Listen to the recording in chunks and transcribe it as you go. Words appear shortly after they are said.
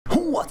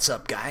What's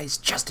up, guys?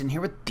 Justin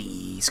here with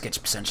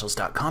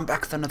TheSketchUpEssentials.com,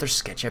 back with another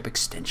SketchUp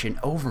extension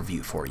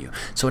overview for you.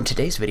 So in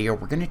today's video,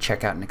 we're going to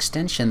check out an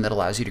extension that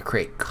allows you to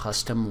create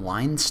custom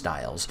line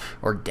styles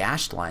or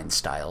dashed line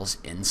styles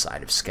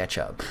inside of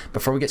SketchUp.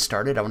 Before we get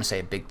started, I want to say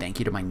a big thank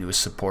you to my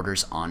newest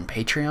supporters on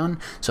Patreon.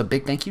 So a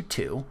big thank you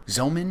to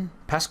Zoman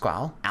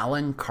Pasquale,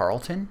 Alan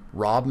Carlton,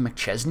 Rob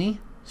McChesney,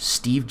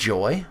 Steve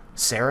Joy,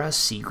 Sarah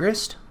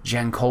Segrist,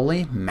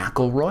 Giancoli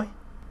McElroy,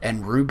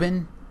 and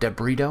Ruben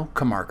DeBrito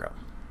Camargo.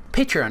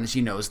 Patreon, as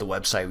you know, is the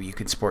website where you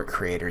can support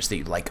creators that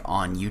you like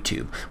on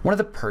YouTube. One of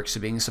the perks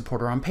of being a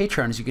supporter on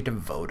Patreon is you get to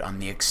vote on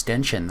the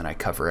extension that I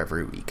cover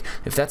every week.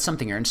 If that's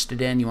something you're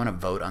interested in, you want to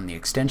vote on the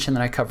extension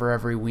that I cover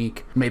every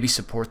week, maybe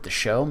support the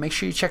show, make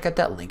sure you check out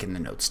that link in the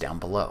notes down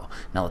below.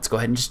 Now let's go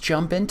ahead and just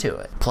jump into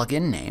it.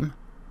 Plugin name,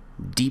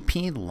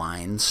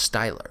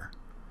 DPLinestyler.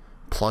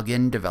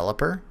 Plugin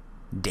developer,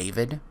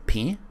 David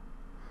P.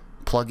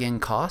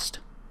 Plugin cost,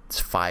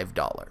 it's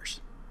 $5.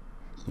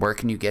 Where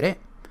can you get it?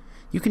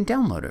 You can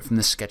download it from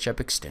the SketchUp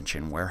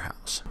extension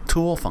warehouse.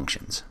 Tool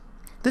functions.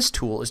 This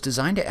tool is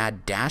designed to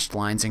add dashed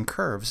lines and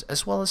curves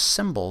as well as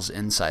symbols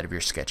inside of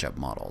your SketchUp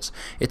models.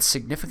 It's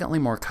significantly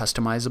more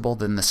customizable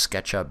than the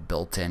SketchUp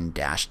built-in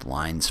dashed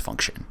lines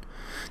function.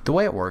 The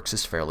way it works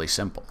is fairly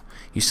simple.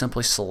 You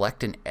simply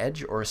select an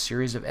edge or a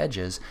series of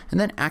edges and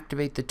then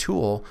activate the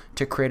tool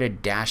to create a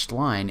dashed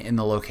line in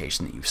the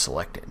location that you've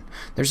selected.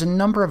 There's a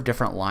number of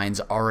different lines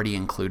already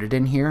included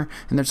in here,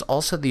 and there's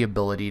also the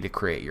ability to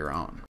create your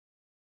own.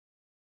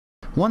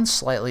 One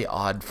slightly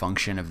odd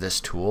function of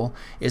this tool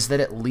is that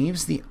it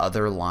leaves the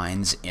other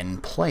lines in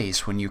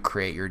place when you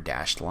create your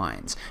dashed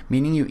lines,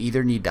 meaning you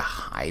either need to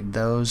hide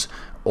those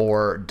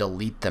or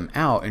delete them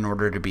out in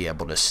order to be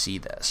able to see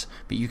this.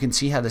 But you can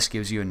see how this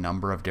gives you a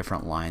number of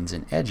different lines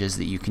and edges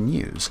that you can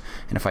use.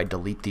 And if I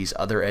delete these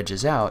other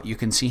edges out, you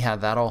can see how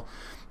that'll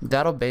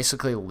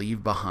basically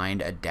leave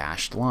behind a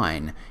dashed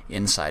line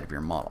inside of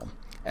your model.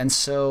 And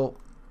so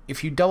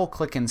if you double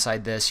click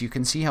inside this, you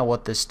can see how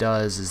what this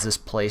does is this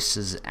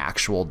places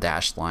actual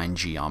dashed line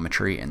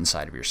geometry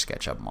inside of your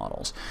SketchUp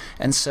models.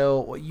 And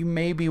so you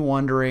may be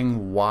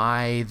wondering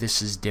why this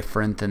is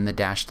different than the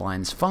dashed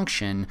lines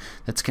function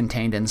that's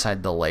contained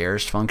inside the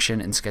layers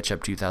function in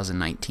SketchUp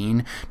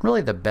 2019.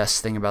 Really the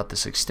best thing about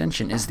this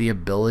extension is the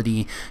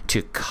ability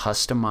to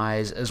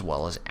customize as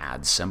well as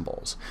add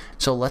symbols.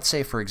 So let's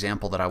say, for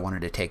example, that I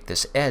wanted to take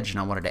this edge and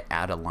I wanted to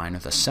add a line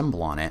with a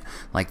symbol on it,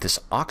 like this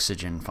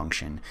oxygen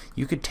function.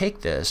 You could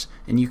take this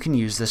and you can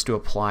use this to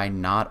apply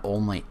not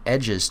only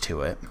edges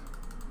to it,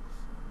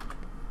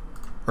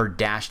 or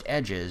dashed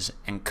edges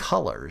and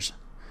colors,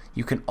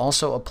 you can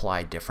also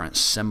apply different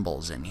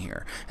symbols in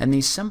here. And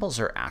these symbols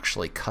are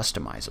actually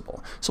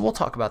customizable. So we'll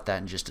talk about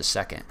that in just a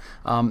second.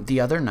 The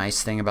other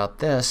nice thing about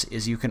this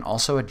is you can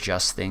also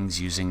adjust things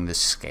using the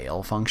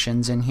scale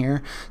functions in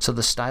here. So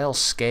the style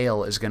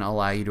scale is going to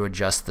allow you to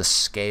adjust the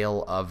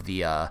scale of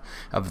the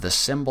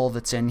symbol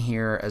that's in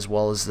here as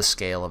well as the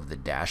scale of the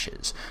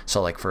dashes.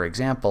 So like for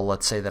example,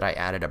 let's say that I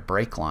added a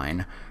break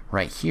line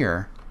right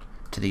here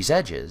to these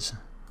edges.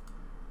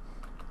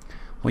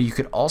 Well, you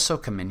could also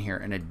come in here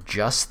and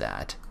adjust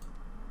that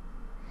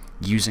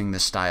using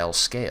the style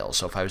scale.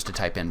 So if I was to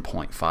type in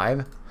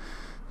 0.5,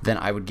 then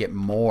I would get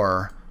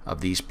more of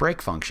these break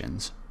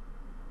functions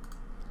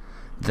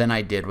than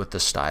I did with the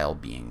style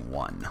being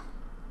 1.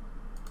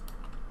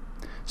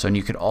 So, and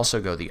you could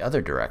also go the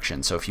other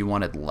direction. So if you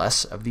wanted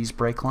less of these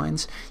break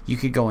lines, you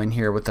could go in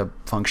here with the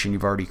function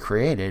you've already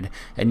created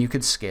and you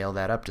could scale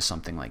that up to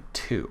something like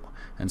 2.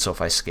 And so if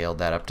I scaled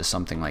that up to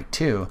something like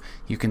 2,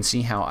 you can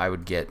see how I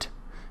would get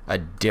a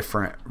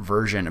different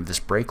version of this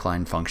break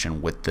line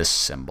function with this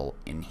symbol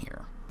in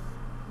here.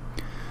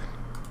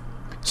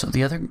 So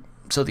the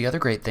other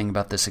great thing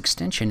about this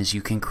extension is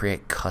you can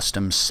create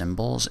custom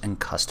symbols and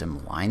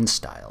custom line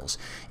styles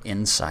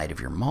inside of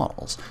your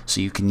models.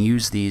 So you can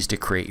use these to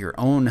create your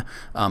own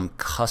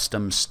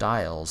custom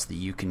styles that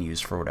you can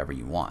use for whatever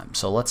you want.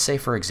 So let's say,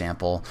 for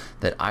example,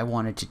 that I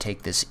wanted to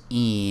take this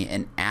E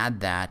and add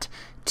that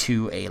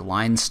to a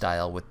line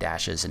style with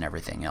dashes and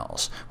everything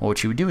else. Well,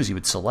 what you would do is you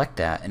would select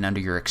that, and under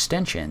your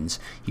extensions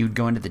you would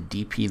go into the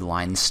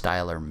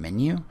DPLinestyler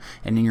menu,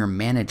 and in your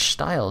manage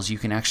styles you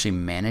can actually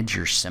manage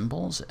your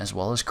symbols as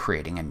well as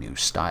creating a new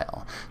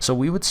style. So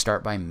we would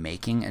start by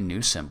making a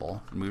new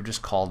symbol, and we would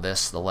just call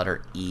this the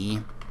letter E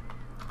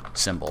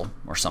symbol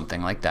or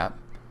something like that,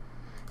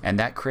 and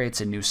that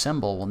creates a new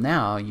symbol. Well,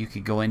 now you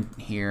could go in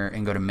here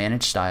and go to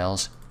manage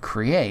styles,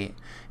 create,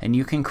 and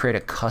you can create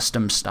a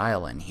custom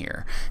style in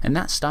here, and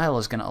that style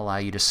is going to allow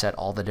you to set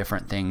all the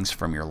different things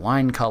from your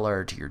line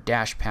color to your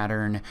dash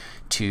pattern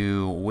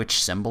to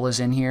which symbol is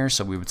in here.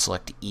 So we would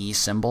select E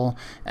symbol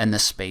and the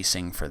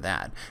spacing for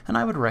that. And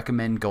I would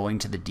recommend going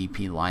to the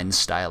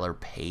DPLinestyler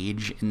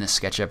page in the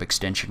SketchUp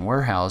extension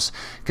warehouse,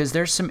 because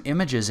there's some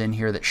images in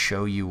here that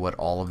show you what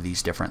all of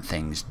these different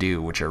things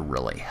do, which are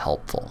really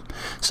helpful.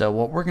 So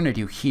what we're going to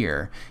do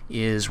here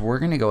is we're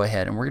going to go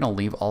ahead and we're going to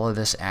leave all of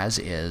this as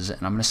is,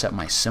 and I'm going to set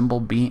my symbol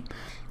beat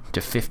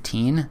to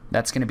 15,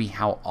 that's going to be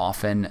how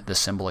often the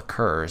symbol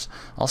occurs.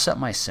 I'll set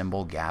my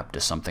symbol gap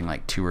to something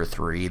like 2 or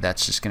 3.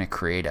 That's just going to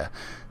create a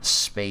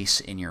space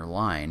in your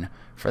line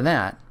for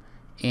that.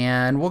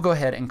 And we'll go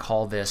ahead and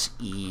call this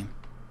E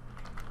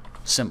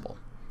symbol.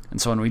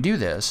 And so when we do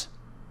this,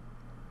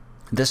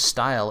 this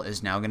style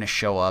is now going to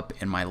show up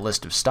in my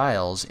list of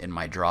styles in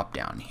my drop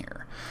down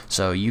here.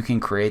 So you can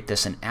create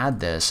this and add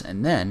this,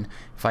 and then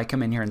if I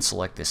come in here and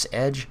select this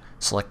edge,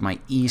 select my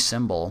E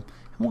symbol,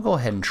 and we'll go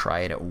ahead and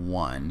try it at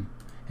 1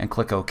 and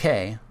click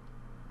OK.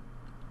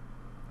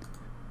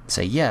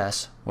 Say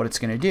yes, what it's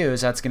going to do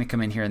is that's going to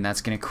come in here and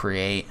that's going to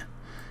create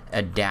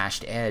a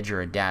dashed edge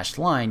or a dashed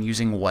line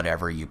using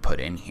whatever you put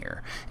in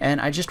here. And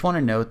I just want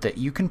to note that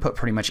you can put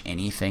pretty much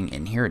anything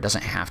in here. It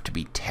doesn't have to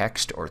be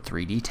text or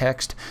 3D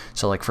text.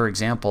 So like for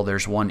example,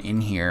 there's one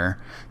in here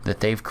that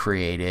they've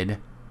created.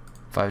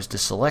 If I was to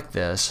select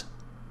this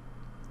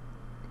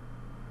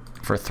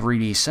for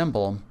 3D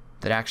symbol,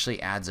 that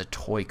actually adds a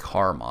toy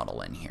car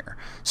model in here.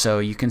 So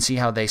you can see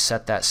how they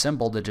set that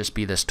symbol to just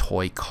be this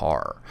toy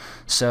car.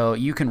 So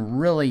you can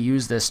really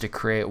use this to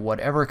create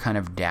whatever kind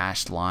of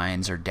dashed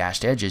lines or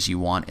dashed edges you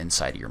want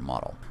inside of your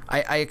model.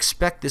 I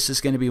expect this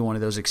is going to be one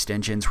of those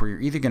extensions where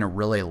you're either going to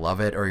really love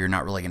it or you're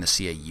not really going to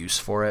see a use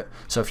for it.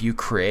 So if you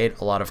create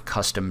a lot of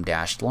custom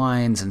dashed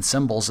lines and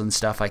symbols and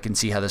stuff, I can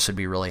see how this would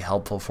be really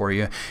helpful for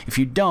you. If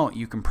you don't,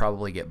 you can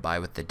probably get by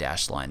with the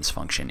dashed lines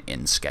function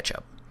in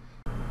SketchUp.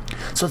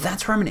 So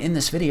that's where I'm going to end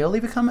this video.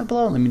 Leave a comment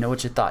below and let me know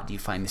what you thought. Do you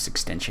find this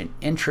extension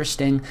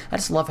interesting? I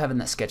just love having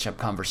that SketchUp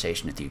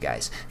conversation with you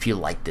guys. If you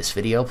liked this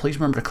video, please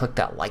remember to click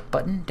that like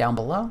button down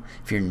below.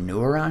 If you're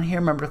new around here,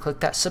 remember to click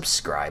that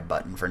subscribe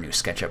button for new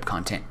SketchUp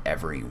content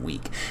every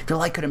week. If you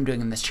like what I'm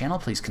doing in this channel,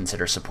 please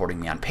consider supporting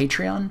me on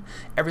Patreon.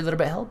 Every little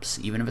bit helps,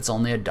 even if it's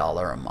only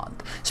 $1 a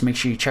month. So make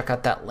sure you check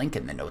out that link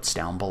in the notes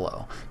down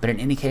below. But in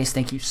any case,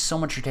 thank you so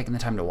much for taking the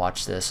time to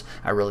watch this.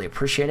 I really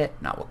appreciate it,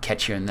 and I will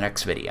catch you in the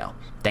next video.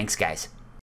 Thanks, guys.